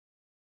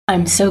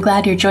I'm so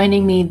glad you're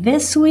joining me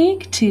this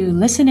week to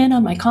listen in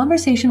on my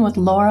conversation with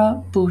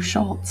Laura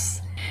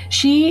Buchholz.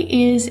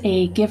 She is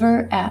a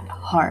giver at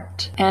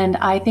heart, and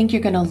I think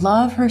you're going to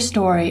love her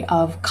story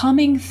of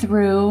coming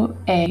through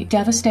a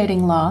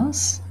devastating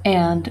loss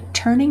and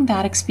turning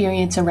that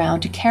experience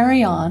around to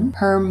carry on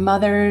her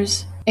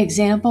mother's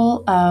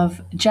example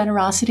of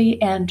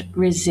generosity and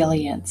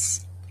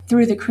resilience.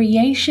 Through the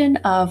creation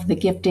of the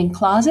Gifting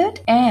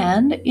Closet,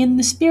 and in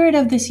the spirit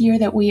of this year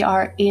that we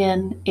are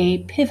in, a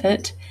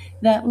pivot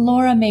that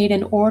Laura made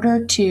in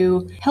order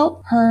to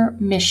help her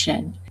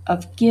mission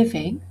of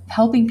giving,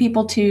 helping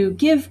people to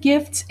give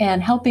gifts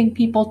and helping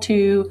people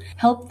to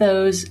help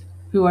those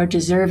who are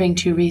deserving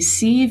to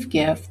receive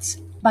gifts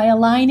by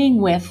aligning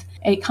with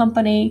a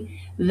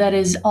company that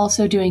is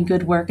also doing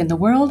good work in the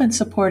world and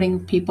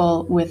supporting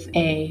people with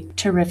a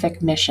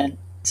terrific mission.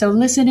 So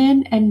listen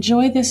in,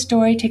 enjoy this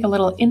story, take a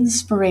little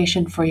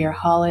inspiration for your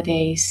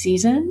holiday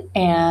season,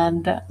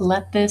 and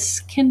let this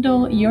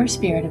kindle your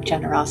spirit of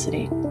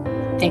generosity.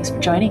 Thanks for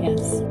joining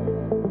us.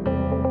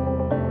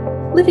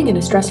 Living in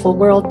a stressful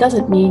world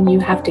doesn't mean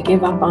you have to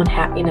give up on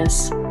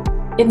happiness.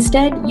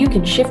 Instead, you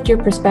can shift your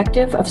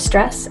perspective of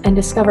stress and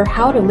discover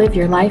how to live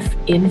your life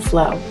in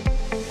flow.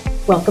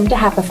 Welcome to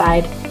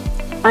Happified.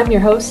 I'm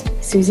your host,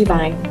 Susie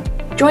Vine.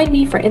 Join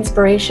me for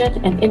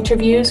inspiration and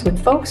interviews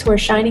with folks who are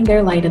shining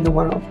their light in the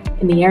world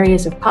in the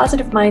areas of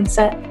positive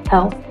mindset,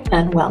 health,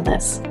 and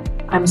wellness.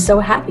 I'm so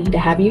happy to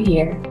have you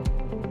here.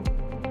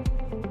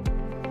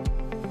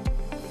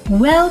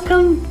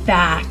 Welcome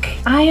back.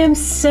 I am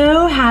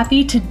so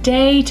happy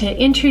today to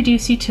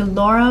introduce you to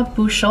Laura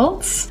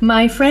Buchholz,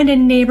 my friend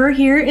and neighbor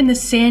here in the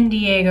San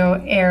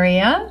Diego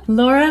area.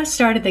 Laura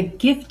started the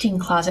Gifting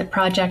Closet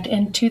project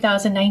in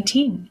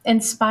 2019,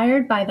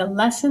 inspired by the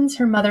lessons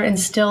her mother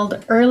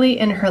instilled early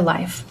in her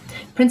life,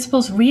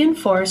 principles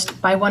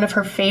reinforced by one of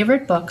her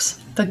favorite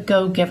books, The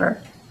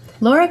Go-Giver.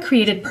 Laura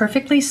created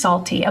Perfectly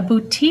Salty, a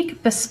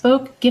boutique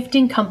bespoke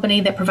gifting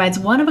company that provides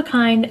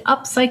one-of-a-kind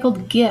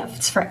upcycled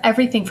gifts for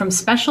everything from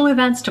special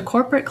events to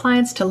corporate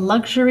clients to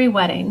luxury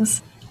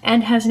weddings,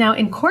 and has now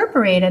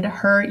incorporated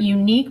her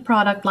unique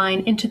product line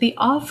into the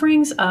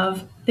offerings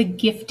of the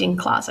Gifting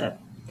Closet.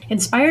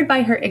 Inspired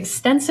by her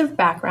extensive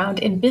background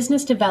in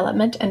business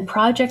development and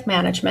project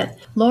management,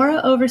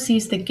 Laura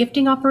oversees the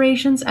gifting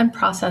operations and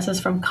processes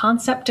from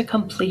concept to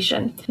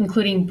completion,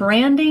 including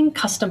branding,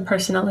 custom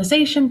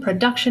personalization,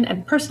 production,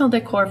 and personal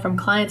decor from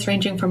clients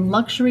ranging from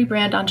luxury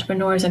brand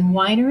entrepreneurs and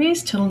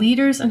wineries to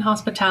leaders in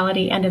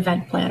hospitality and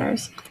event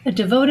planners. A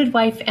devoted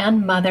wife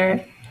and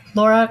mother,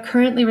 Laura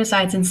currently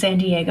resides in San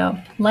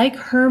Diego. Like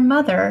her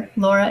mother,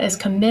 Laura is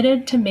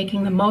committed to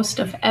making the most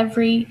of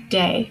every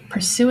day,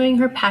 pursuing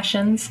her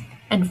passions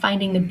and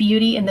finding the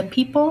beauty in the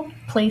people,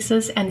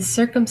 places, and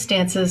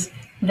circumstances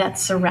that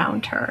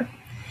surround her.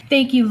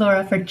 Thank you,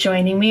 Laura, for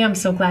joining me. I'm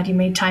so glad you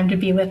made time to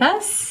be with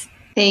us.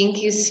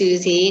 Thank you,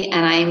 Susie,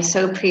 and I'm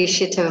so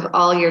appreciative of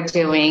all you're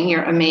doing.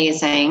 You're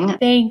amazing.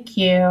 Thank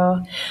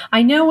you.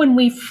 I know when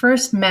we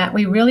first met,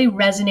 we really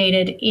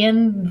resonated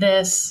in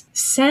this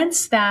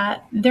sense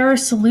that there are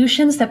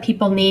solutions that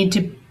people need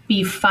to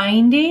be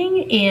finding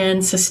in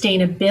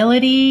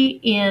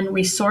sustainability, in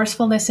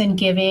resourcefulness in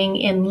giving,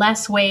 in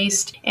less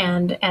waste,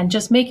 and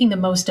just making the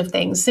most of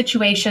things,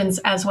 situations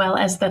as well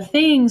as the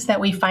things that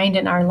we find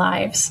in our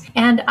lives.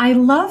 And I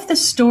love the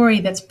story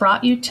that's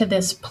brought you to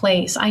this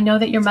place. I know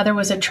that your mother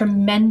was a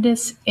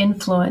tremendous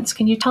influence.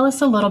 Can you tell us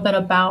a little bit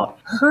about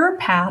her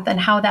path and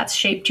how that's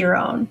shaped your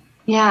own?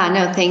 Yeah,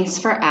 no, thanks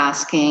for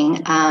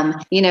asking.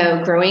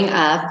 Growing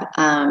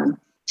up,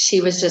 she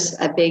was just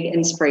a big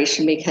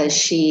inspiration because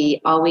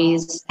she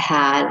always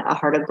had a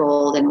heart of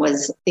gold and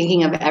was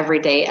thinking of every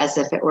day as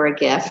if it were a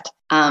gift.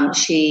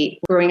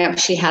 Growing up,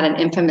 she had an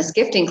infamous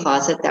gifting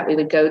closet that we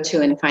would go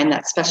to and find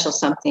that special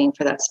something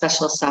for that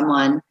special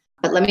someone.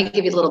 But let me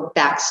give you a little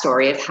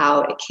backstory of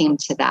how it came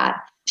to that.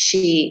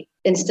 She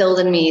instilled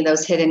in me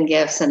those hidden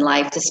gifts in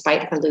life,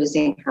 despite her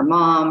losing her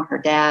mom, her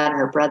dad,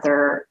 her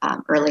brother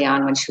early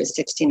on when she was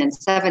 16 and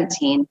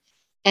 17.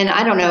 And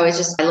I don't know,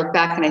 I look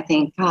back and I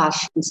think,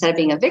 gosh, instead of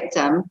being a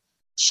victim,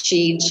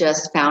 she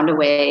just found a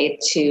way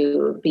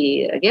to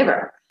be a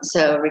giver.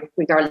 So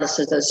regardless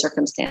of those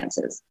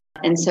circumstances.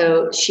 And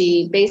so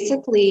she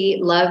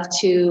basically loved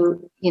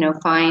to,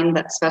 find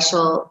that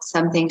special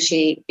something.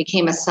 She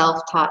became a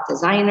self-taught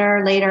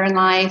designer later in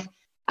life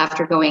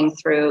after going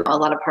through a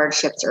lot of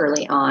hardships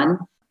early on.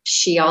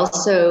 She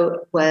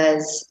also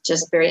was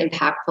just very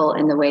impactful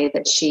in the way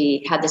that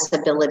she had this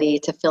ability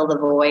to fill the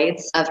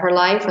voids of her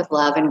life with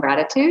love and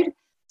gratitude.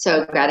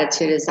 So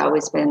gratitude has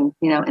always been,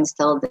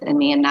 instilled in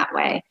me in that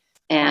way.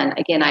 And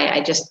again,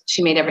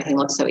 she made everything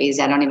look so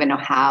easy. I don't even know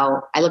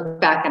how. I look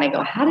back and I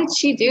go, how did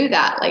she do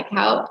that? Like,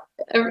 how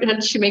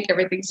did she make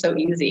everything so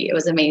easy? It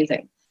was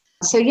amazing.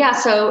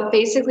 So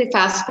basically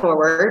fast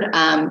forward,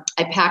 I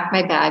packed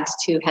my bags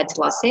to head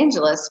to Los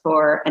Angeles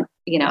for,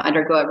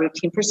 undergo a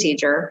routine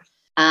procedure.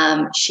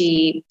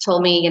 She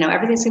told me,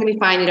 everything's going to be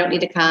fine. You don't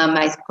need to come.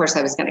 Of course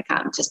I was going to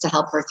come just to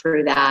help her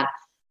through that.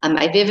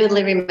 I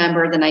vividly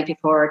remember the night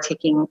before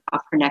taking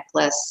off her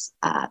necklace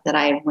that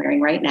I'm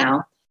wearing right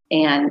now.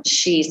 And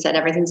she said,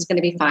 everything's going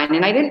to be fine.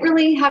 And I didn't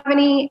really have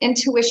any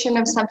intuition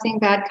of something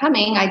bad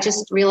coming. I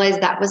just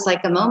realized that was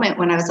like a moment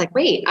when I was like,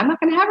 wait, I'm not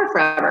going to have her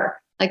forever.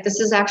 Like, this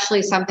is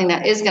actually something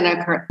that is going to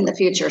occur in the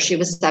future. She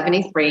was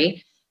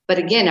 73. But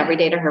again, every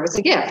day to her was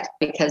a gift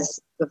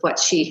because of what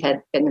she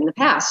had been in the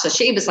past. So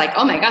she was like,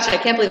 oh my gosh, I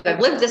can't believe I've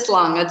lived this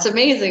long. It's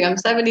amazing. I'm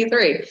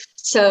 73.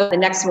 So the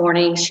next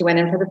morning she went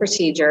in for the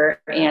procedure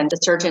and the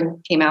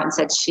surgeon came out and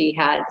said she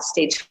had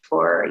stage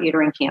 4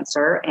 uterine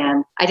cancer.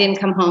 And I didn't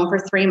come home for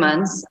 3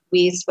 months.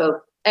 We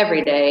spoke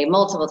every day,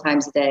 multiple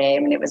times a day. I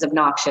mean, it was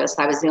obnoxious.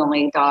 I was the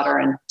only daughter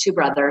and 2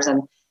 brothers.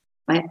 And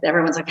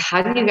everyone's like,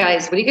 what are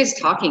you guys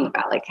talking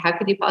about? Like, how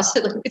could you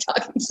possibly be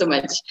talking so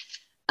much?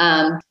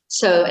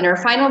 So in her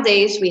final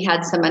days, we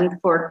had some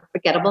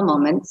unforgettable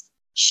moments.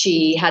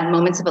 She had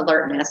moments of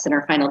alertness in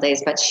her final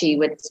days, but she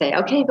would say,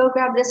 okay, go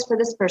grab this for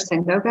this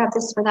person, go grab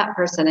this for that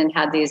person, and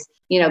had these,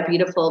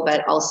 beautiful,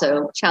 but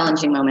also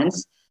challenging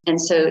moments. And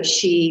so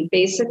she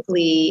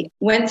basically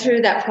went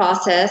through that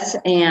process,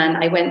 and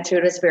I went through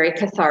it. It was very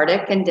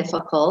cathartic and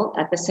difficult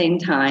at the same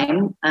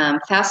time.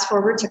 Fast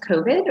forward to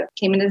COVID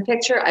came into the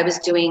picture. I was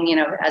doing,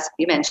 as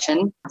you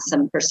mentioned,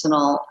 some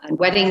personal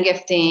wedding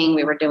gifting.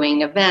 We were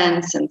doing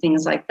events and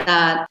things like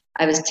that.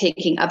 I was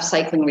taking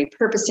upcycling,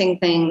 repurposing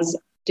things,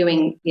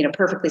 doing,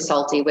 Perfectly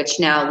Salty, which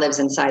now lives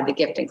inside the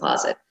gifting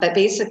closet. But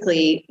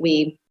basically,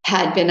 we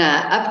had been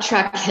up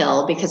Trek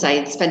Hill because I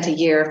had spent a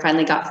year,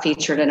 finally got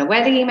featured in a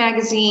wedding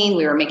magazine.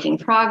 We were making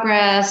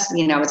progress.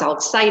 I was all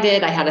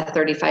excited. I had a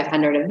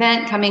 3,500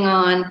 event coming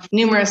on,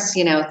 numerous,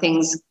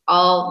 things.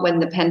 All when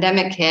the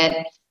pandemic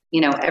hit,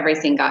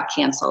 everything got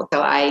canceled.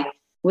 So it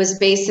was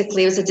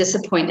a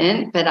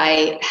disappointment, but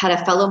I had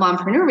a fellow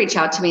mompreneur reach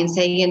out to me and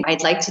say,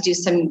 I'd like to do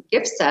some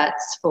gift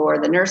sets for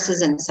the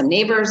nurses and some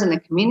neighbors in the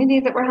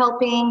community that we're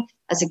helping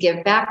as a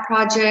give back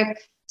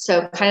project.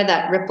 So kind of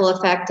that ripple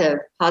effect of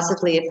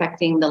positively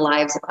affecting the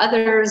lives of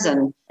others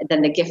and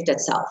then the gift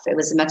itself. It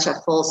was much a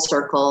full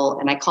circle,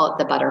 and I call it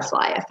the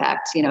butterfly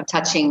effect,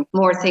 touching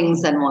more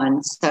things than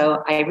one.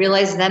 So I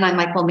realized then I'm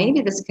like, well,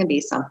 maybe this can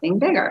be something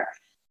bigger.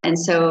 And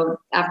so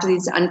after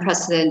these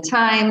unprecedented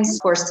times,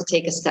 forced to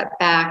take a step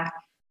back,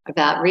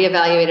 about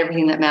reevaluate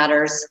everything that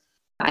matters,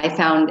 I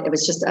found it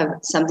was just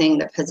something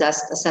that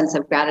possessed a sense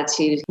of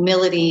gratitude,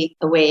 humility,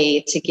 a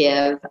way to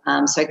give.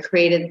 So I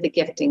created the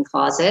gifting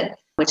closet,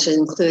 which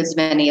includes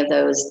many of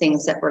those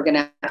things that were going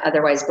to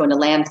otherwise go into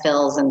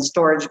landfills and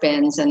storage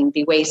bins and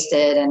be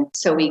wasted. And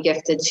so we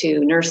gifted to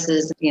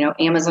nurses,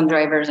 Amazon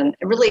drivers, and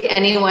really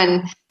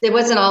anyone. It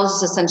wasn't all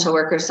just essential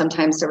workers.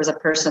 Sometimes there was a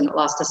person that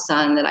lost a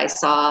son that I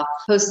saw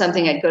post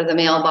something. I'd go to the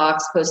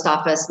mailbox, post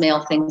office,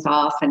 mail things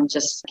off, and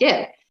just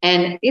give.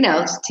 And,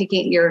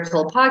 taking your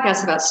whole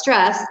podcast about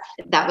stress,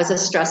 that was a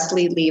stress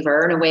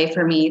reliever and a way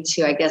for me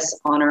to, I guess,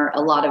 honor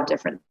a lot of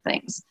different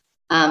things.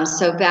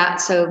 So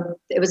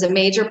it was a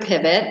major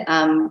pivot,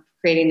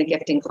 creating the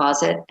gifting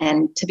closet.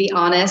 And to be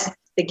honest,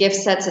 the gift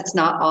sets, it's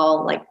not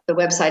all like the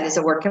website is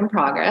a work in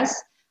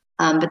progress.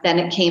 But then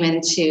it came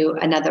into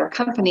another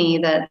company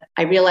that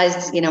I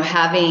realized,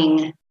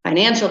 having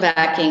financial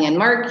backing and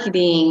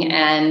marketing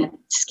and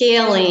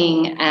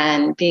scaling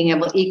and being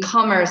able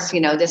e-commerce,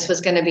 this was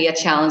going to be a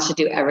challenge to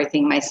do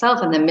everything myself.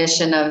 And the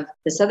mission of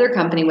this other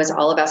company was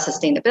all about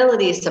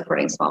sustainability,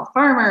 supporting small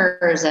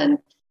farmers, and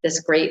this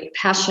great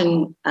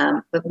passion,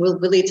 but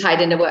really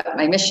tied into what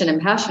my mission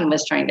and passion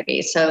was trying to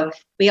be. So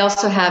we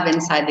also have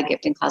inside the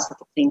gifting closet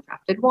the clean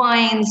crafted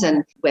wines,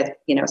 and with,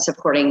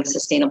 supporting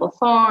sustainable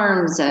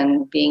farms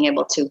and being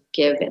able to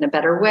give in a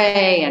better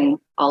way and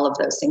all of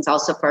those things,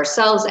 also for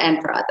ourselves and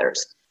for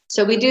others.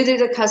 So we do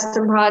the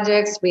custom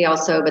projects.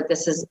 But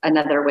this is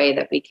another way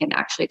that we can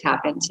actually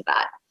tap into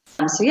that.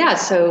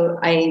 So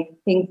I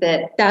think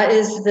that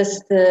is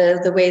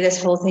the way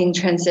this whole thing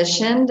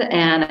transitioned.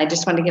 And I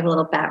just want to give a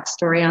little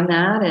backstory on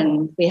that.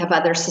 And we have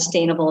other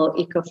sustainable,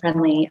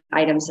 eco-friendly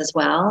items as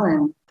well.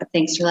 And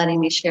thanks for letting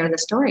me share the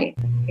story.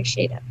 I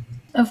appreciate it.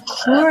 Of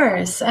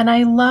course. And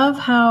I love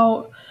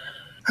how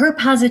her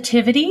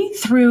positivity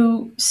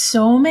through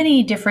so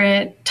many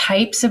different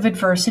types of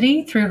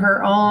adversity, through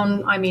her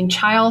own,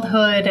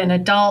 childhood and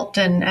adult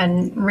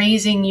and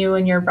raising you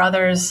and your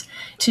brothers,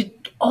 to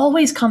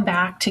always come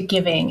back to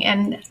giving.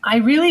 And I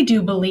really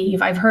do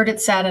believe, I've heard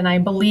it said, and I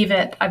believe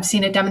it, I've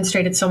seen it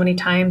demonstrated so many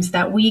times,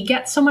 that we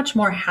get so much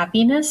more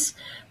happiness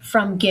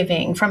from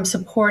giving, from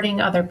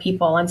supporting other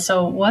people. And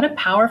so what a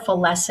powerful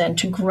lesson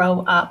to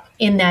grow up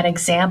in that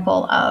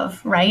example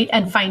of, right?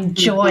 And find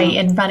joy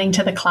in running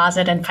to the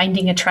closet and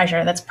finding a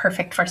treasure that's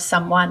perfect for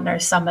someone or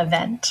some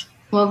event.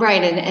 Well,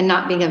 right. And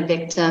not being a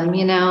victim,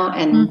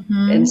 and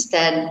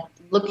instead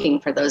looking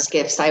for those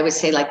gifts. I always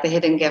say, like, the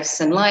hidden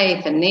gifts in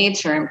life and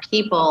nature and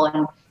people,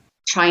 and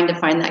trying to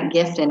find that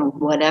gift in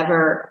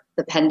whatever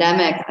the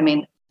pandemic,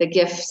 the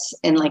gifts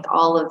in like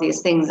all of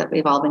these things that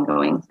we've all been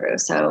going through.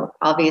 So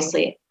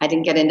obviously I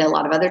didn't get into a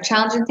lot of other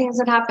challenging things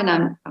that happened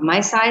on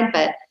my side,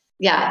 but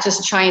yeah,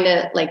 just trying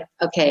to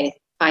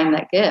find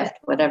that gift,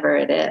 whatever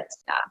it is.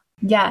 Yeah.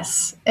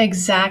 Yes,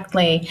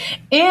 exactly.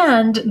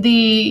 And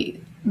the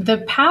the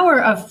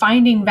power of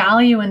finding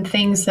value in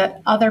things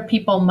that other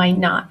people might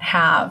not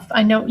have.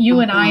 I know you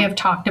and I have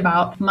talked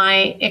about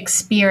my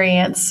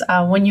experience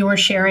when you were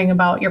sharing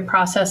about your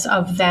process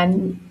of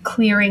then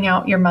clearing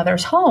out your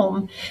mother's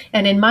home.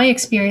 And in my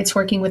experience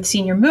working with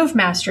Senior Move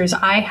Masters,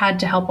 I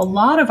had to help a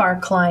lot of our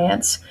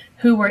clients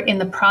who were in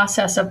the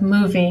process of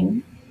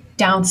moving,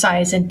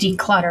 downsize and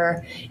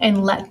declutter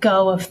and let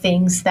go of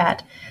things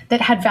that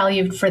had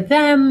value for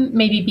them,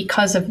 maybe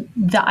because of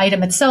the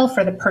item itself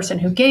or the person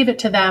who gave it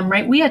to them,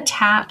 right? We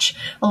attach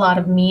a lot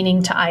of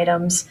meaning to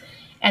items,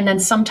 and then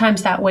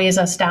sometimes that weighs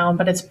us down,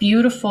 but it's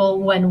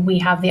beautiful when we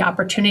have the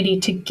opportunity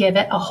to give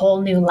it a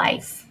whole new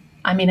life.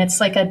 I mean,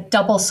 it's like a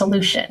double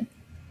solution.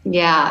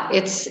 Yeah,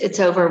 it's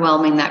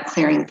overwhelming, that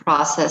clearing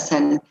process.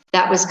 And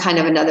that was kind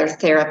of another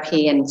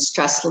therapy and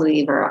stress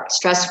reliever.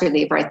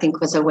 I think,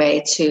 was a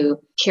way to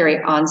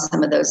carry on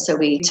some of those. So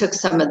we took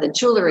some of the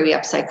jewelry, we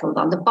upcycled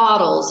on the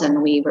bottles,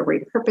 and we were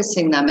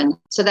repurposing them. And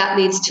so that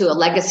leads to a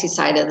legacy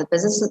side of the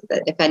business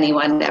that if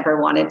anyone ever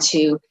wanted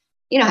to,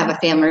 have a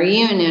family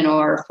reunion,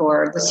 or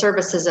for the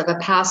services of a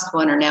past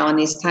one, or now in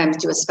these times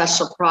do a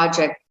special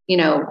project,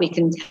 we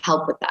can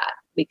help with that.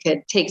 We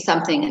could take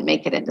something and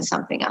make it into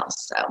something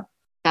else. So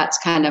that's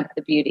kind of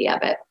the beauty of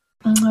it.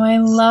 Oh, I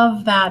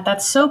love that.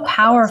 That's so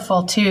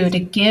powerful too, to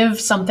give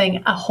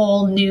something a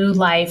whole new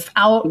life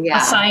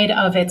outside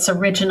of its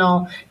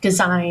original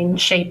design,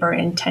 shape, or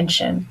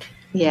intention.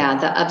 Yeah,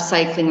 the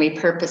upcycling,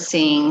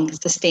 repurposing,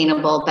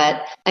 sustainable.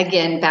 But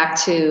again, back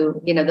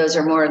to, those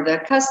are more the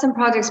custom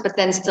projects, but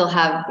then still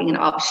have an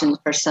option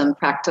for some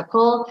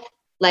practical.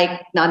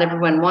 Like, not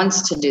everyone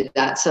wants to do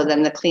that. So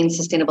then the clean,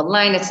 sustainable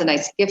line, it's a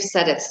nice gift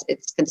set.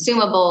 It's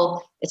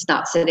consumable. It's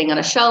not sitting on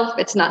a shelf.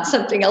 It's not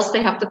something else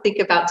they have to think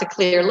about to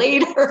clear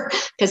later.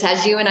 Because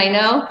as you and I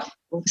know,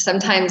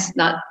 sometimes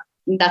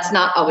that's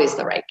not always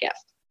the right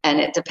gift. And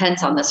it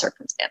depends on the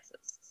circumstances.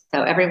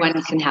 So everyone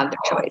can have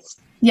their choice.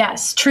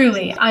 Yes,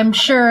 truly. I'm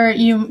sure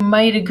you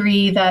might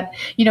agree that,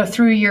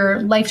 through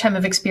your lifetime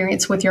of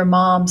experience with your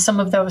mom, some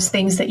of those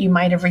things that you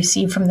might have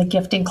received from the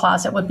gifting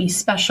closet would be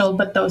special,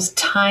 but those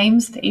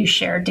times that you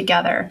shared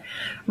together,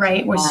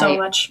 right, were so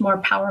much more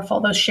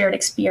powerful, those shared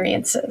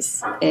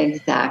experiences.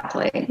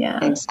 Exactly. Yeah.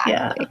 Exactly.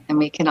 Yeah. And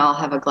we can all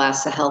have a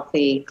glass of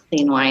healthy,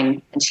 clean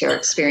wine and share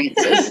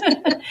experiences.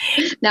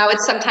 Now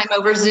it's sometime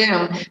over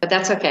Zoom, but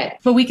that's okay.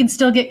 But we can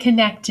still get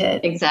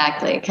connected.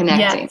 Exactly.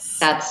 Connecting. Yes.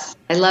 That's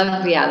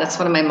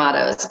one of my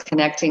mottos,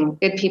 connecting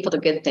good people to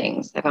good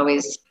things. I've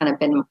always kind of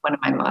been one of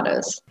my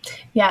mottos.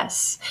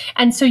 Yes.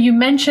 And so you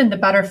mentioned the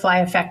butterfly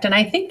effect, and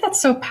I think that's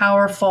so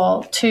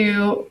powerful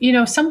to,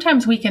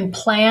 sometimes we can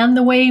plan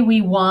the way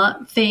we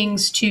want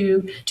things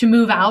to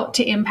move out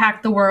to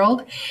impact the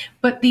world,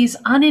 but these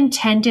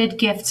unintended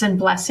gifts and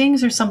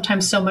blessings are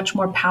sometimes so much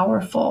more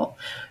powerful,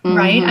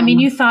 right? I mean,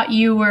 you thought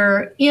you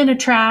were in a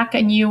track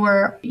and you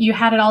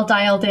had it all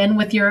dialed in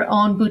with your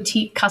own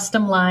boutique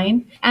custom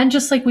line. And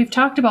just like we've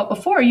talked about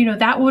before,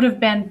 that would have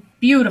been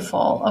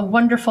beautiful, a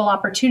wonderful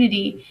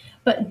opportunity,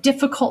 but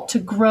difficult to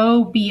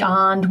grow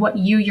beyond what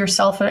you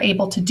yourself are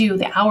able to do,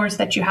 the hours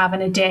that you have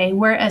in a day.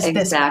 Whereas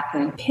this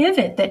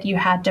pivot that you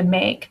had to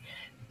make,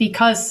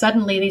 because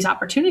suddenly these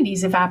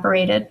opportunities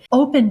evaporated,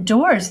 open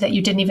doors that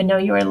you didn't even know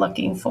you were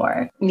looking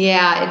for.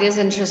 Yeah, it is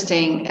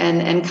interesting.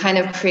 And kind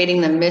of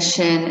creating the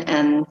mission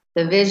and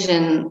the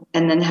vision,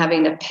 and then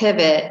having to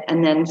pivot,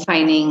 and then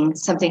finding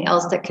something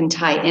else that can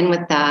tie in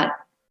with that,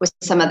 with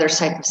some other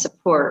type of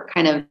support.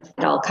 It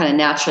all kind of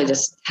naturally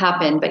just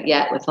happened, but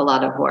yet with a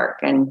lot of work.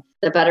 And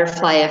the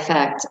butterfly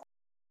effect,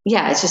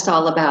 it's just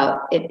all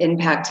about it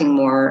impacting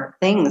more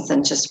things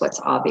than just what's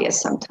obvious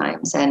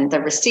sometimes. And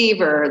the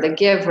receiver, the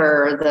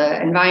giver,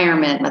 the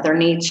environment, Mother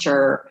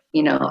Nature,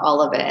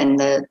 all of it, and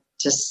the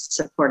just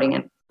supporting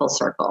it full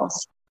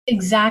circles.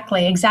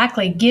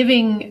 Exactly.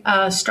 Giving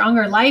a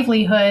stronger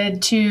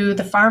livelihood to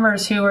the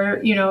farmers who are,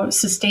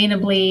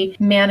 sustainably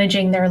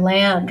managing their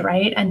land,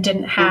 right? And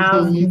didn't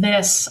have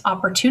this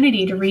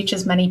opportunity to reach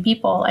as many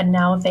people. And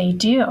now they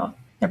do.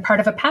 They're part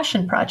of a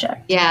passion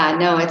project. Yeah,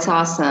 no, it's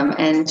awesome.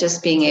 And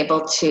just being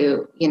able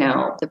to,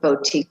 the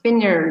boutique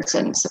vineyards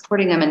and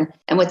supporting them.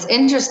 And what's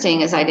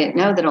interesting is I didn't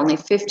know that only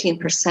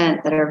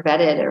 15% that are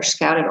vetted or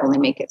scouted only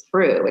make it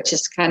through, which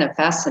is kind of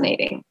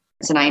fascinating.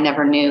 And I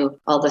never knew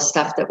all the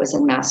stuff that was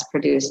in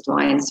mass-produced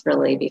wines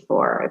really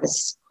before. It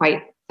was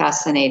quite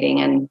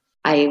fascinating. And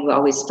I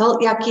always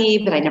felt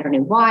yucky, but I never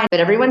knew why. But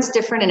everyone's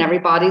different and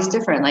everybody's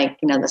different. Like,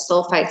 the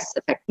sulfites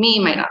affect me,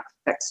 might not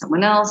affect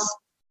someone else.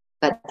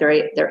 But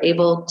they're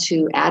able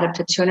to add up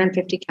to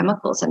 250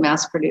 chemicals in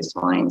mass-produced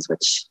wines, which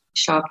is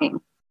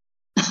shocking.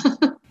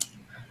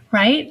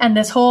 Right? And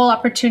this whole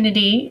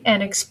opportunity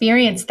and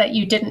experience that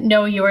you didn't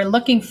know you were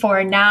looking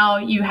for, now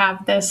you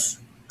have this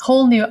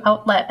whole new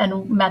outlet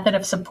and method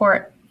of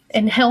support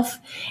in health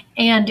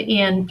and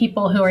in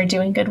people who are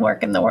doing good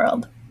work in the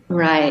world.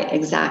 Right,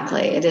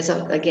 exactly. It is,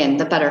 again,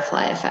 the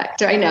butterfly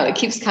effect. I know it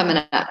keeps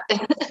coming up.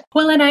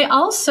 Well, and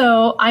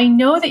I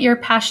know that you're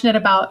passionate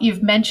about,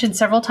 you've mentioned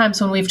several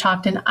times when we've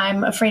talked, and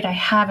I'm afraid I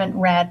haven't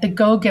read The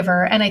Go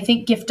Giver. And I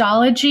think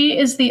Giftology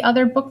is the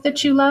other book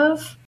that you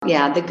love.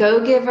 Yeah, The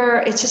Go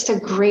Giver, it's just a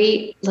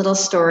great little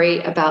story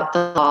about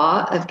the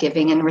law of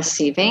giving and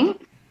receiving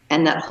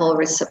and that whole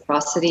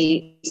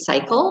reciprocity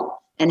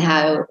cycle and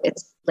how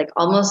it's like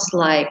almost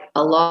like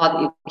a law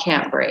that you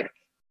can't break.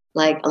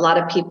 Like a lot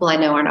of people I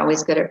know aren't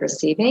always good at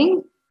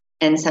receiving.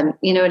 And some,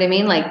 you know what I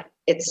mean? Like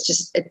it's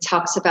just, it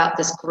talks about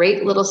this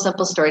great little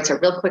simple story. It's a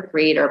real quick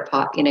read or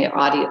pop,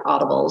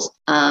 audibles.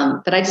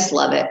 But I just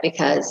love it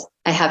because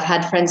I have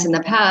had friends in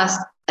the past,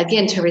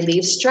 again, to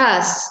relieve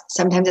stress.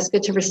 Sometimes it's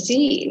good to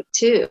receive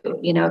too.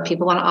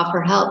 People want to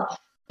offer help.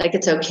 Like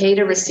it's okay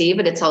to receive,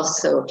 but it's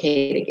also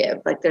okay to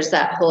give. Like there's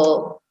that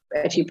whole,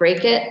 if you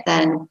break it,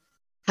 then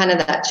kind of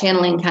that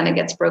channeling kind of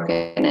gets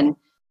broken and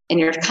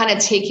you're kind of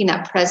taking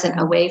that present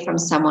away from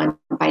someone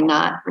by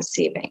not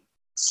receiving.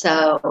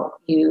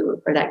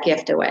 Or that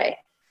gift away.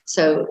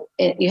 So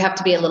you have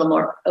to be a little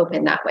more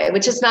open that way,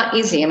 which is not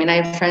easy. I mean,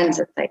 I have friends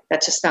that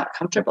that's just not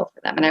comfortable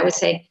for them. And I would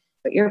say,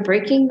 but you're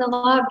breaking the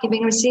law of giving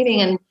and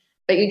receiving.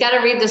 But you got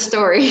to read the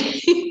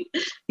story.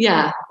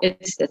 Yeah,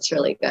 it's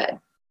really good.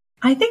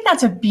 I think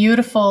that's a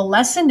beautiful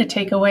lesson to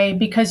take away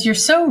because you're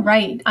so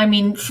right. I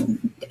mean,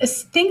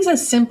 things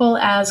as simple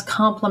as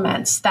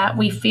compliments that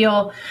we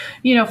feel,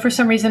 for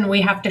some reason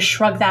we have to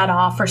shrug that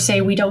off or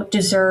say we don't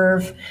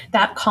deserve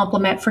that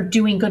compliment for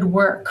doing good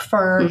work,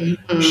 for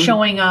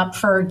showing up,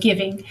 for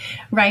giving,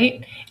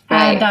 right?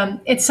 And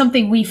it's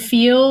something we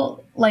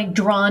feel like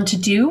drawn to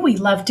do. We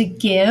love to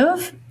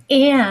give.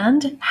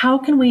 And how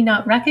can we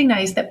not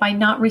recognize that by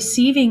not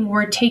receiving,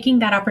 we're taking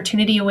that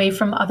opportunity away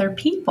from other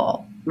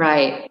people?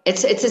 Right.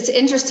 It's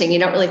interesting. You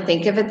don't really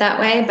think of it that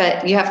way,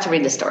 but you have to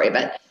read the story.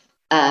 But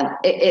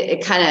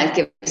it kind of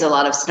gives a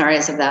lot of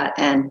scenarios of that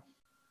and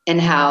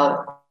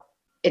how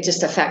it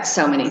just affects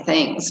so many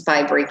things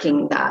by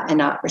breaking that and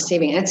not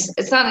receiving.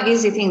 It's not an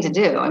easy thing to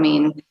do. I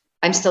mean,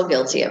 I'm still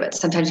guilty of it.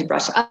 Sometimes you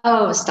brush,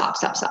 stop.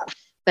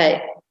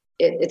 But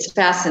it's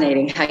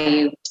fascinating how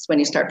when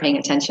you start paying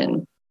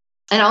attention.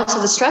 And also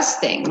the stress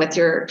thing with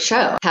your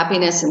show,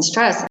 happiness and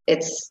stress.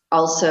 It's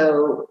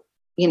also,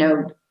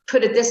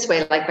 put it this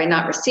way, like by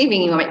not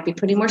receiving, you might be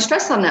putting more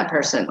stress on that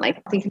person.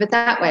 Like think of it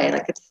that way.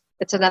 Like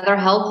it's another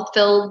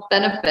health-filled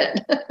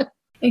benefit.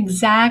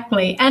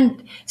 Exactly.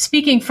 And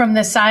speaking from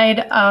the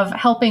side of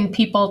helping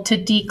people to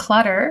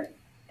declutter,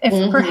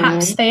 if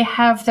perhaps they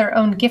have their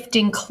own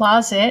gifting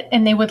closet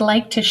and they would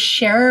like to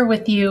share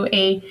with you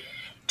a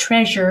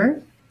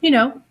treasure,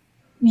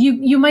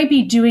 you might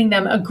be doing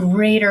them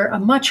a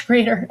much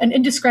greater, an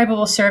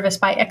indescribable service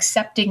by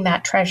accepting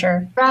that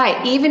treasure.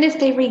 Right. Even if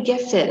they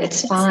regift it,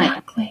 it's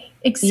fine.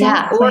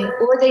 Exactly. Yeah.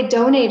 Or they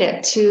donate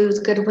it to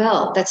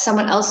Goodwill that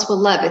someone else will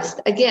love. It's,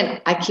 again,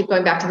 I keep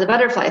going back to the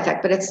butterfly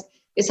effect, but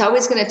it's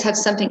always going to touch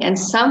something and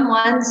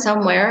someone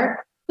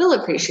somewhere will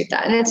appreciate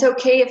that. And it's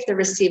okay if the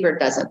receiver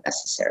doesn't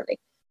necessarily.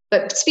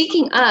 But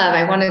speaking of,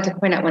 I wanted to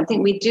point out one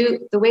thing. The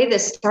way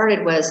this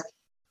started was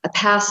a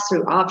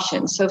pass-through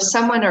option. So if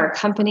someone or a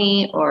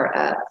company or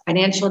a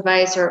financial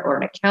advisor or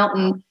an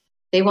accountant,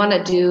 they want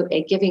to do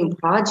a giving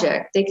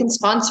project, they can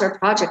sponsor a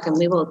project and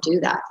we will do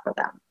that for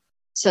them.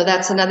 So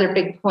that's another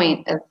big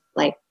point of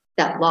like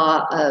that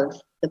law of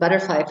the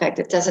butterfly effect.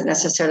 It doesn't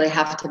necessarily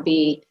have to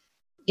be,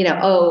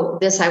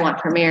 this I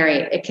want for Mary.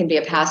 It can be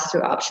a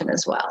pass-through option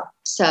as well.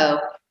 So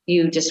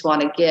you just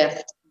want a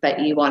gift, but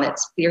you're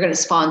going to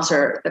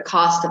sponsor the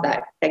cost of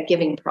that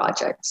giving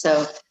project.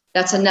 So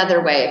that's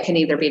another way. It can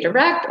either be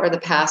direct or the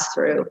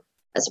pass-through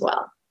as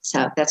well.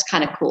 So that's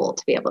kind of cool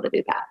to be able to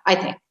do that, I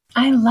think.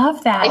 I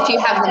love that. If you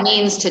have the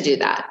means to do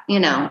that,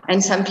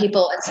 and some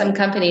people and some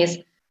companies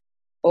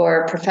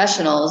or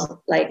professionals,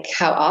 like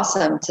how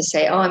awesome to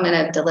say, I'm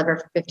going to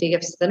deliver 50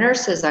 gifts to the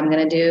nurses. I'm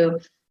going to do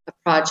a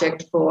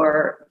project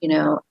for,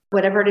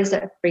 whatever it is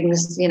that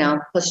brings,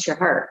 close to your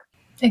heart.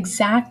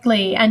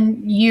 Exactly.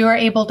 And you are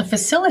able to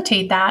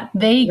facilitate that.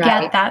 They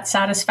get that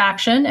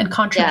satisfaction and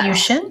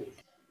contribution. Yes.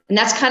 And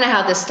that's kind of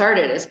how this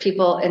started is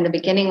people in the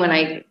beginning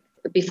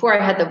before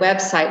I had the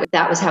website,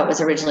 that was how it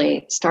was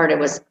originally started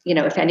was,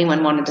 if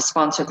anyone wanted to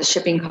sponsor the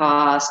shipping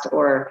cost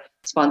or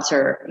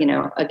sponsor,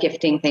 a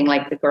gifting thing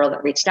like the girl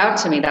that reached out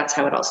to me, that's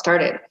how it all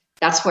started.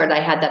 That's where I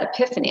had that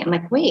epiphany. I'm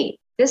like, wait,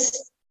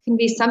 this can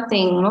be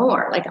something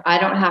more. Like I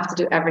don't have to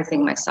do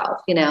everything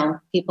myself.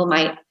 People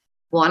might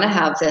want to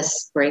have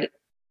this great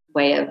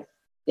way of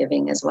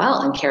giving as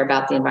well and care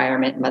about the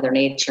environment, Mother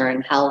Nature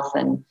and health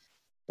and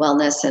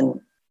wellness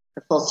and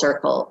the full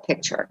circle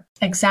picture.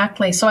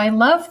 Exactly. So I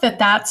love that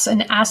that's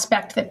an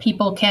aspect that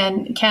people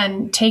can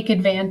take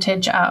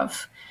advantage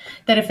of.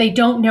 That if they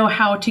don't know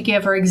how to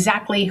give or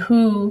exactly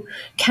who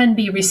can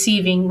be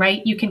receiving,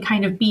 right, you can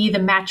kind of be the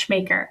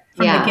matchmaker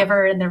from the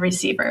giver and the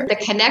receiver. The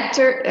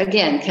connector,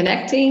 again,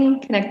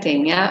 connecting,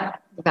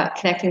 about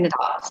connecting the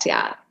dots.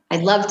 Yeah.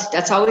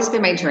 That's always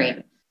been my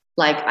dream.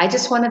 Like, I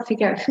just want to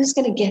figure out who's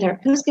going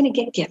to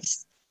get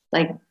gifts.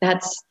 Like,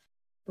 that's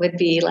would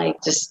be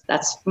like, just,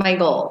 that's my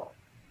goal.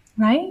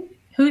 Right?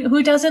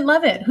 Who doesn't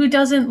love it? Who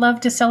doesn't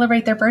love to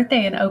celebrate their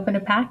birthday and open a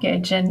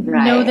package and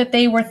know that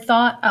they were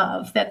thought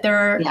of, that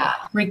they're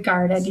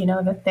regarded,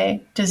 that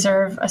they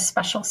deserve a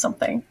special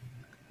something?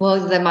 Well,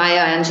 the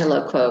Maya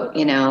Angelou quote,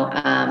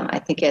 I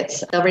think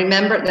they'll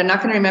remember, they're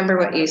not going to remember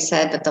what you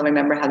said, but they'll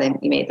remember how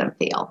you made them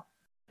feel.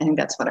 I think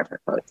that's one of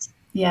her quotes.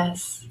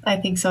 Yes, I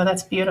think so.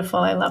 That's beautiful.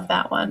 I love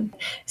that one.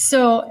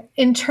 So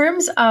in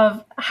terms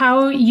of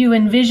how you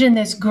envision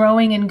this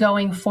growing and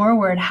going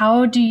forward,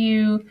 how do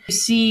you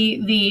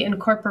see the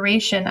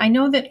incorporation?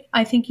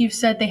 I think you've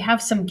said they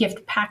have some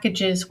gift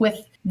packages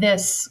with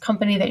this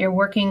company that you're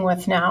working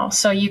with now.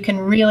 So you can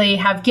really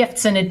have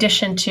gifts in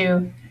addition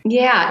to.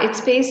 Yeah,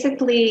 it's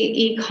basically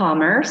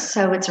e-commerce.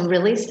 So it's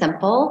really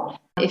simple.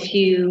 If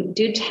you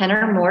do 10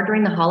 or more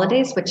during the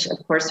holidays, which of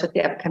course with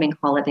the upcoming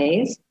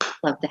holidays,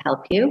 love to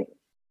help you.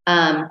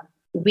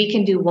 We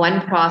can do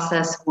one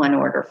process, one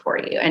order for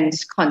you and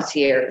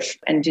concierge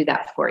and do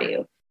that for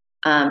you.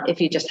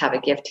 If you just have a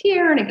gift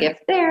here and a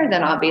gift there,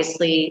 then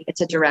obviously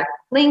it's a direct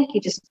link.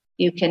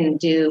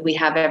 We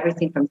have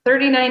everything from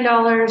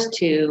 $39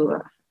 to,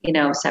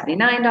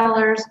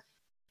 $79.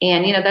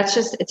 And,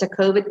 it's a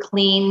COVID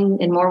clean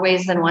in more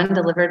ways than one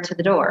delivered to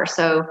the door.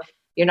 So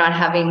you're not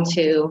having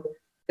to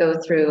go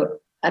through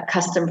a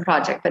custom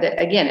project. But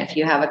again, if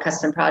you have a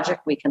custom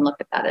project, we can look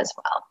at that as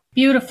well.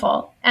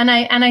 Beautiful. And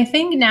I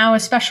think now,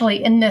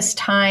 especially in this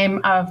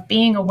time of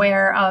being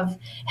aware of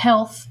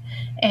health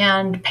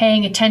and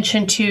paying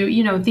attention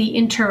to, the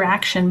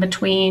interaction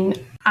between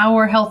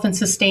our health and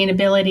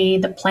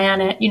sustainability, the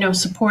planet,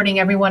 supporting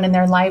everyone in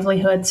their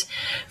livelihoods,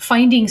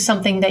 finding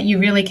something that you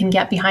really can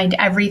get behind,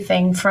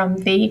 everything from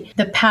the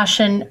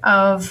passion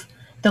of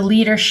the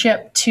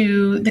leadership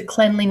to the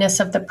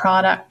cleanliness of the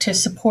product to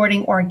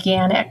supporting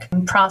organic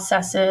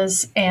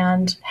processes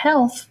and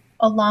health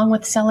along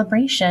with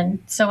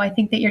celebration. So I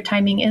think that your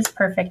timing is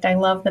perfect. I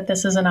love that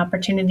this is an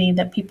opportunity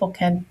that people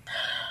can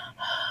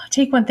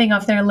take one thing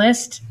off their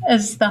list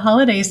as the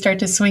holidays start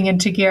to swing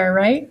into gear,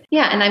 right?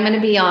 Yeah. And I'm going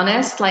to be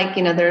honest,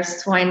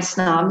 there's wine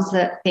snobs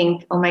that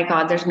think, oh my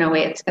God, there's no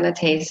way it's going to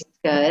taste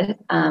good.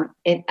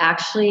 It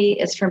actually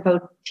is from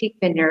boutique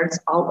vineyards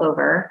all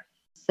over.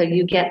 So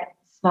you get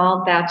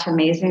small batch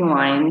amazing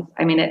wines.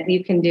 I mean,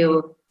 you can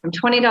do from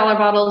 $20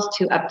 bottles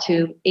to up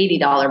to $80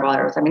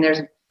 bottles. I mean,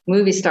 there's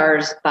movie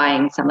stars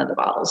buying some of the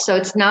bottles. So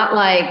it's not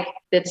like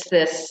it's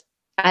this,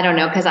 I don't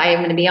know, because I am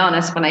going to be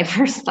honest, when I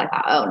first thought,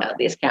 oh no,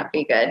 these can't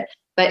be good.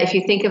 But if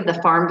you think of the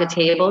farm to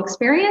table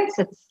experience,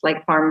 it's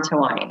like farm to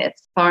wine.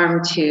 It's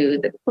farm to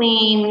the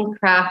clean,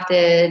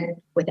 crafted,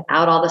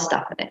 without all the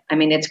stuff in it. I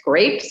mean, it's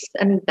grapes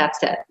and that's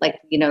it.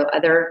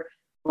 Other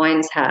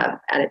wines have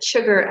added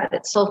sugar,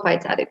 added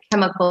sulfites, added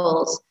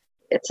chemicals.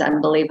 It's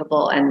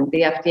unbelievable. And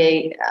the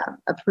FDA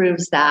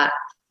approves that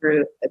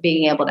through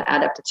being able to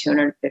add up to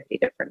 250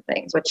 different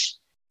things, which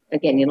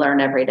again, you learn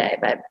every day,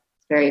 but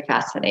it's very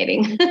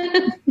fascinating.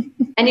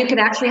 And you can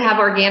actually have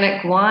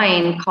organic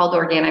wine called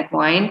organic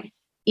wine,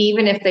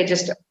 even if they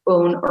just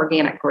own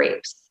organic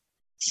grapes.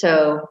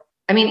 So,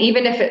 I mean,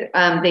 even if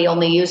they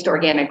only used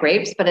organic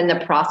grapes, but in the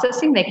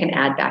processing, they can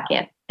add back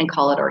in and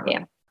call it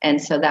organic.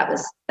 And so that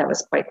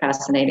was quite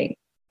fascinating.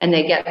 And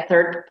they get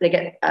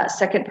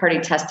second party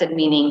tested,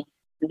 meaning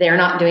they're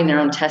not doing their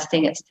own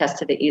testing. It's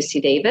tested at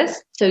UC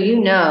Davis. So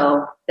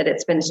that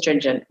it's been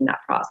stringent in that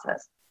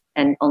process.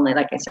 And only,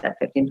 like I said,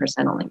 15%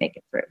 only make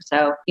it through.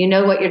 So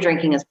what you're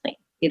drinking is clean.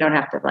 You don't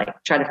have to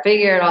try to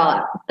figure it all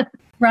out.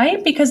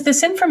 Right? Because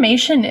this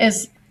information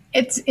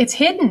it's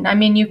hidden. I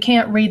mean, you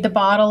can't read the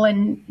bottle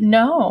and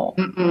know.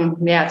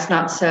 Yeah, it's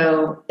not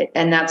so.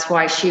 And that's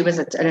why she was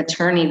an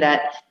attorney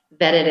that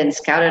vetted and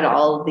scouted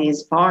all of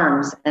these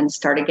farms and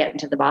started getting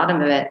to the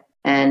bottom of it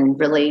and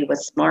really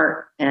was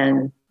smart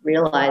and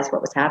realized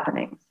what was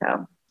happening.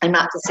 So I'm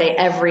not to say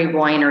every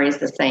winery is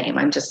the same.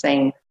 I'm just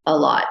saying a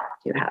lot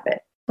do have it.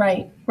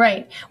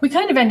 Right. We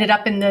kind of ended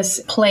up in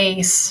this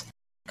place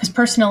because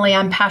personally,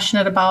 I'm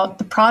passionate about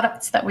the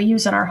products that we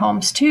use in our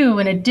homes too,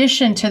 in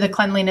addition to the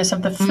cleanliness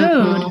of the food.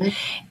 Mm-hmm.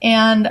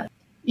 And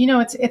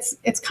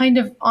it's kind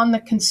of on the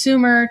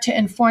consumer to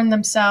inform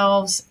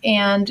themselves.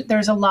 And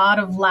there's a lot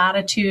of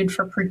latitude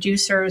for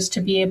producers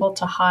to be able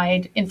to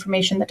hide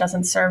information that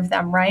doesn't serve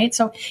them, right?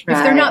 So if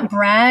they're not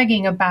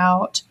bragging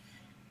about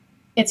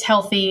it's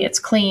healthy, it's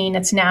clean,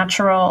 it's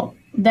natural,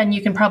 then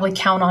you can probably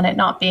count on it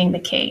not being the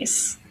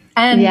case.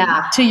 And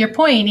to your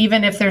point,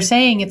 even if they're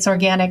saying it's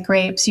organic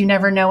grapes, you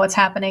never know what's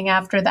happening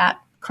after that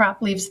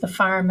crop leaves the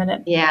farm.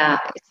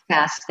 It's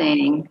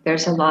fascinating.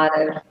 There's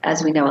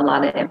as we know, a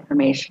lot of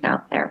information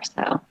out there.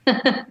 So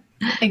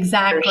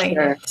exactly.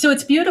 Sure. So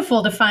it's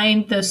beautiful to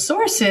find the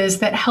sources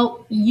that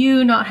help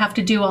you not have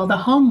to do all the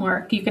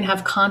homework. You can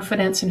have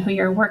confidence in who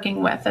you're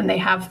working with, and they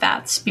have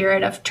that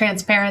spirit of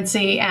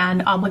transparency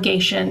and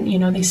obligation.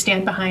 They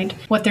stand behind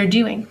what they're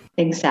doing.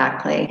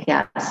 Exactly.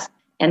 Yes.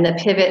 And the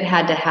pivot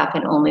had to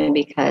happen only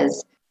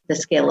because the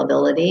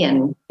scalability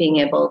and being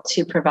able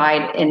to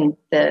provide in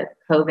the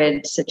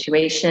COVID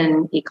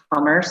situation,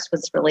 e-commerce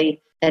was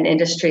really an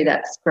industry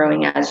that's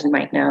growing, as you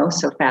might know,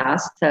 so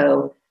fast.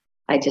 So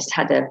I just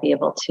had to be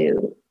able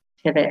to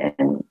pivot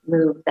and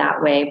move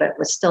that way, but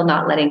was still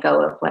not letting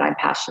go of what I'm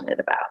passionate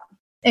about.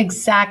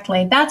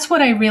 Exactly. That's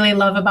what I really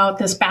love about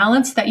this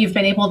balance that you've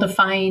been able to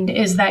find,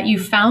 is that you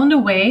found a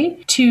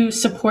way to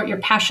support your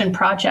passion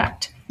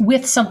project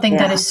with something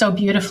that is so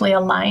beautifully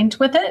aligned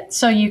with it.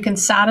 So you can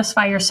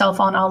satisfy yourself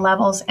on all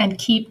levels and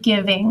keep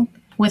giving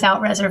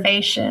without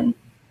reservation.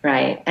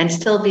 Right. And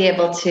still be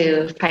able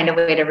to find a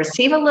way to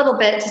receive a little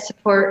bit to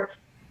support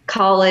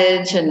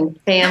college and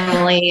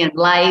family and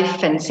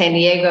life and San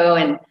Diego.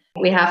 And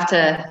we have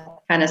to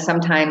kind of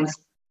sometimes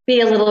be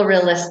a little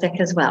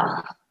realistic as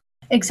well.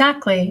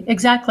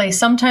 Exactly.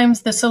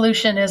 Sometimes the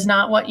solution is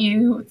not what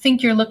you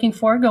think you're looking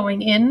for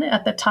going in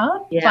at the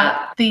top,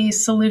 but the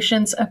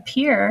solutions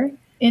appear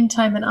in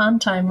time and on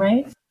time,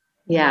 right?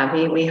 Yeah,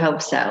 we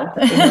hope so.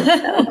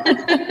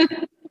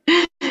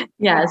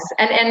 Yes.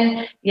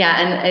 And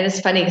it's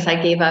funny because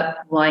I gave up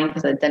wine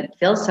because it didn't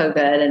feel so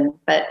good.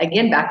 But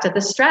again, back to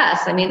the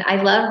stress. I mean, I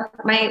love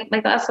my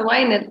glass of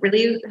wine. It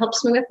really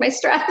helps me with my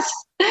stress,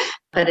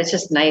 but it's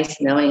just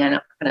nice knowing I'm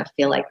not going to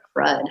feel like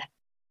crud.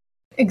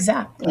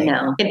 Exactly.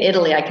 In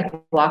Italy, I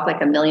could walk like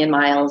 1,000,000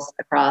 miles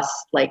across.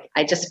 Like,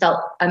 I just felt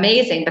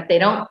amazing, but they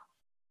don't,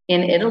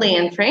 in Italy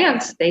and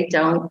France, they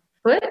don't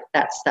put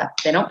that stuff.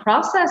 They don't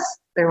process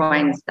their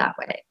wines that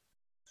way.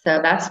 So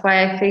that's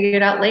why I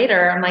figured out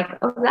later, I'm like,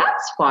 oh,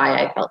 that's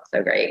why I felt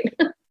so great.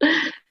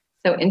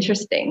 So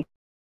interesting.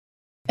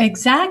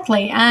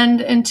 Exactly. And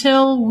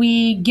until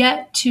we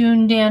get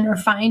tuned in or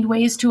find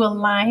ways to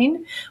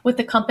align with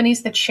the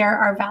companies that share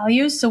our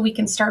values so we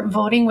can start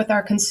voting with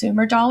our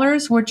consumer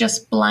dollars, we're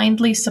just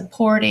blindly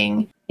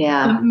supporting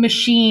a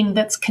machine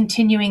that's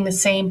continuing the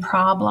same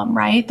problem,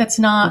 right? That's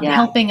not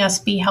helping us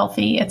be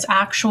healthy. It's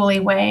actually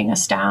weighing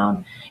us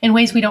down in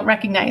ways we don't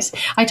recognize.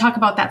 I talk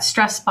about that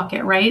stress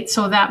bucket, right?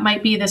 So that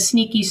might be the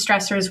sneaky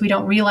stressors we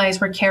don't realize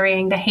we're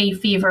carrying, the hay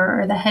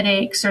fever or the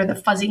headaches or the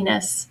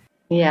fuzziness.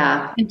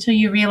 Yeah. Until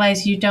you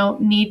realize you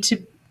don't need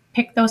to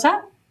pick those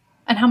up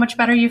and how much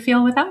better you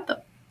feel without them.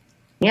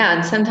 Yeah.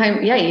 And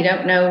sometimes, you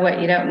don't know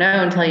what you don't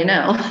know until you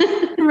know.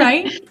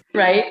 Right.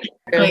 Right.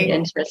 Really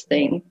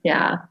interesting.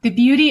 Yeah. The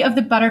beauty of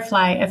the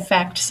butterfly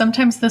effect.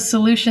 Sometimes the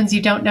solutions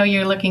you don't know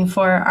you're looking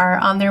for are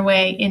on their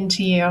way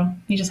into you.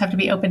 You just have to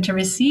be open to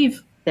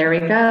receive. There we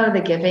go.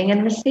 The giving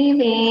and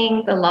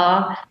receiving, the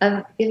law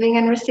of giving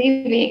and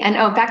receiving. And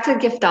back to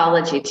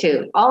giftology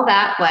too. All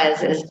that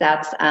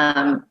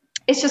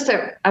it's just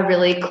a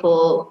really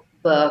cool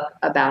book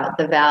about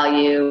the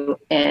value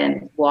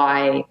and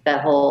why the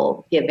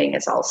whole giving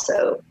is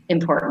also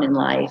important in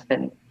life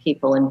and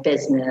people in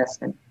business.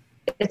 And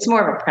it's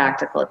more of a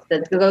practical,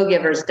 the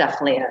Go-Giver is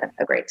definitely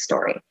a great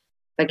story.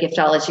 But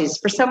giftology is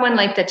for someone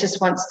like that just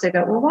wants to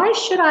go, well, why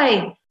should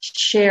I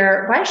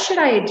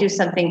do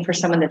something for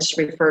someone that's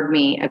referred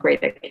me a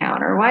great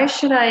account? Or why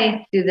should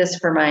I do this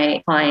for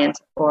my client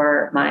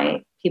or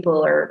my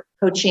people are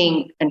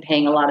coaching and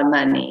paying a lot of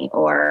money,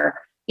 or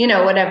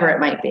whatever it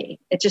might be.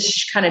 It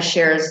just kind of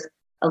shares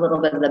a little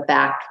bit of the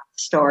back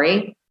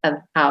story of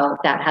how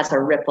that has a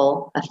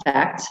ripple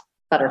effect,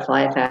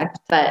 butterfly effect,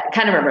 but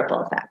kind of a ripple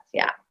effect.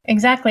 Yeah.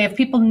 Exactly. If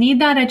people need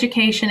that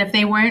education, if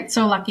they weren't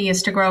so lucky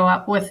as to grow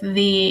up with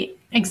the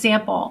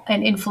example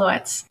and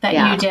influence that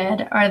you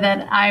did, or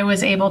that I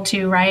was able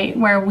to, right,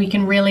 where we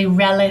can really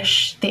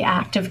relish the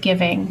act of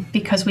giving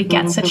because we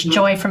get such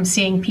joy from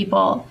seeing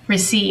people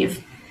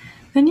receive,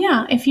 then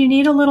if you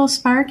need a little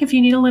spark, if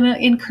you need a little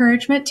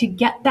encouragement to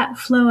get that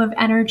flow of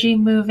energy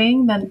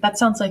moving, then that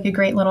sounds like a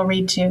great little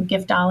read too,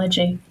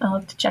 Giftology. I'll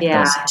have to check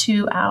those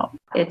two out.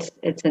 It's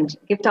in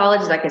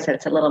Giftology, like I said,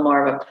 it's a little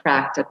more of a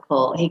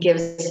practical.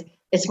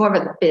 It's more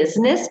of a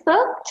business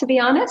book, to be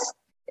honest.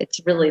 It's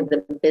really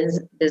the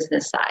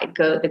business side,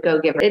 the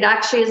Go-Giver. It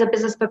actually is a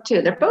business book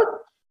too. They're both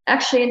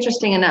actually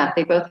interesting enough.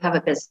 They both have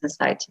a business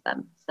side to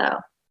them. So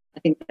I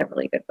think they're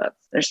really good books.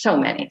 There's so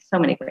many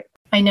great books.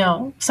 I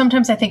know.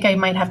 Sometimes I think I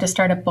might have to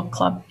start a book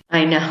club.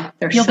 I know.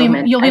 You'll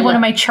be one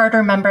of my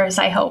charter members,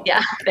 I hope.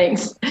 Yeah,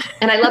 thanks.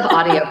 And I love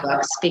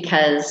audiobooks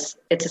because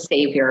it's a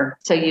savior.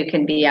 So you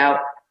can be out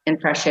in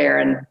fresh air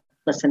and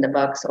listen to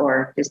books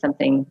or do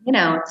something,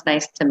 it's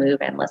nice to move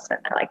and listen.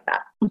 I like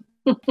that.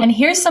 And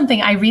here's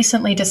something I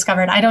recently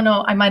discovered. I don't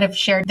know, I might have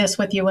shared this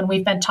with you when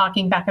we've been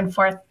talking back and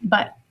forth,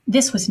 but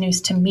this was news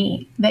to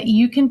me, that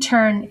you can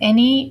turn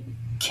any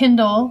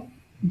Kindle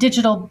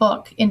digital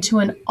book into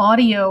an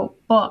audio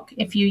book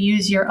if you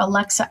use your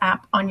Alexa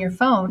app on your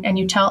phone and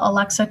you tell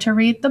Alexa to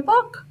read the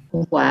book.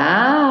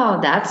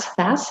 Wow, that's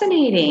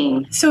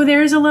fascinating. So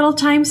there's a little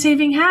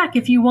time-saving hack.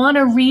 If you want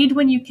to read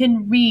when you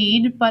can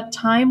read, but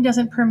time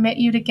doesn't permit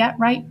you to get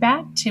right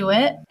back to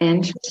it.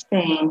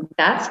 Interesting.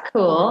 That's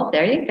cool.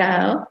 There you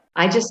go.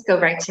 I just go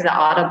right to the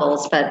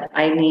audibles, but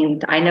I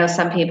know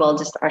some people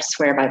just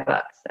swear by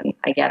books, and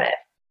I get it.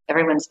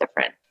 Everyone's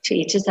different. To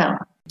each his own.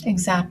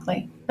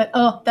 Exactly. But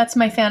that's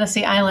my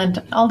fantasy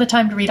island. All the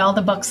time to read all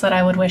the books that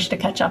I would wish to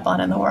catch up on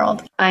in the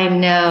world. I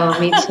know,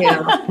 me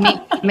too.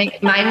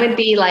 Mine would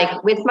be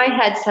like with my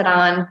headset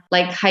on,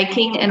 like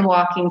hiking and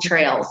walking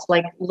trails.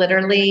 Like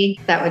literally,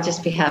 that would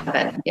just be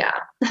heaven. Yeah.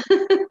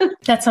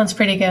 That sounds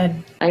pretty good.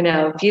 I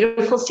know.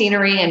 Beautiful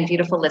scenery and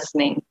beautiful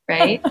listening,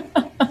 right?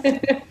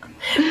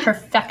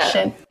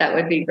 Perfection. That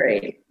would be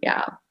great.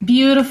 Yeah.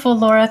 Beautiful,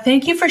 Laura.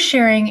 Thank you for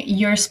sharing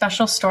your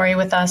special story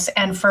with us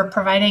and for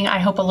providing, I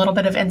hope, a little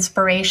bit of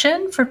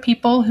inspiration for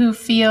people who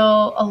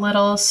feel a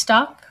little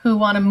stuck, who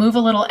want to move a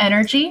little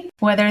energy,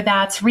 whether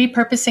that's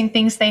repurposing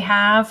things they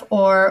have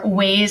or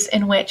ways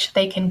in which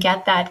they can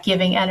get that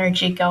giving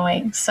energy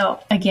going. So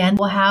again,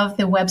 we'll have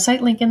the website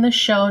link in the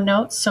show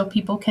notes so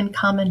people can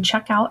come and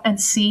check out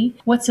and see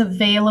what's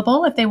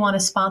available if they want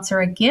to sponsor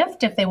a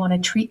gift, if they want to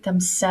treat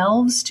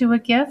themselves to a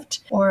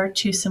gift or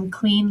to some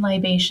clean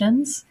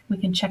libations. We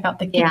can check out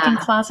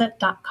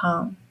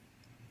thegiftingcloset.com.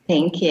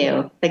 Thank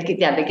you.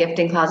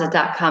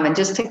 Thegiftingcloset.com. And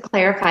just to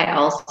clarify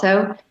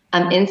also,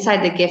 inside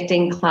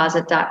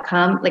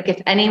thegiftingcloset.com, like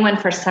if anyone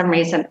for some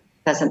reason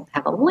doesn't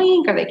have a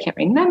link or they can't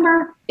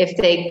remember, if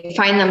they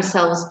find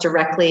themselves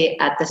directly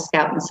at the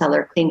Scout and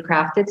Cellar Clean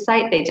Crafted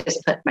site, they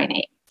just put my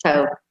name.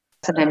 So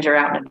sometimes you're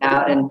out and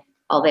about and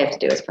all they have to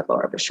do is put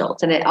Laura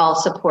Buchholz, and it all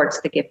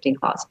supports the Gifting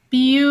Closet.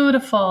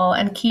 Beautiful.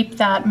 And keep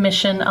that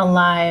mission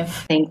alive.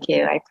 Thank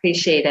you. I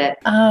appreciate it.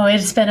 Oh,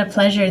 it's been a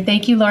pleasure.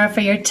 Thank you, Laura,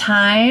 for your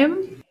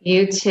time.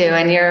 You too.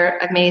 And you're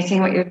amazing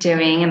what you're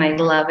doing, and I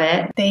love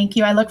it. Thank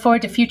you. I look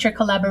forward to future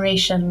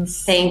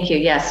collaborations. Thank you.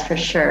 Yes, for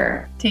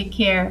sure. Take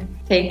care.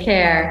 Take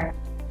care.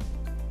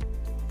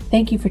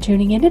 Thank you for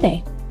tuning in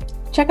today.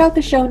 Check out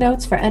the show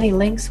notes for any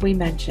links we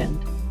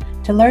mentioned.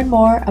 To learn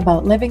more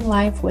about living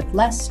life with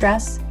less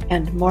stress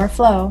and more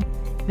flow,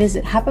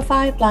 visit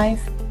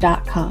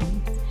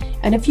happifiedlife.com.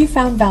 And if you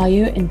found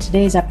value in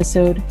today's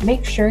episode,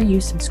 make sure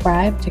you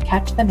subscribe to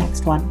catch the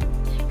next one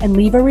and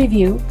leave a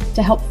review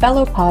to help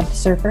fellow pod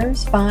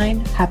surfers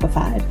find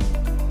Happified.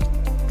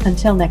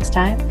 Until next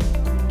time,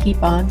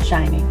 keep on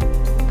shining.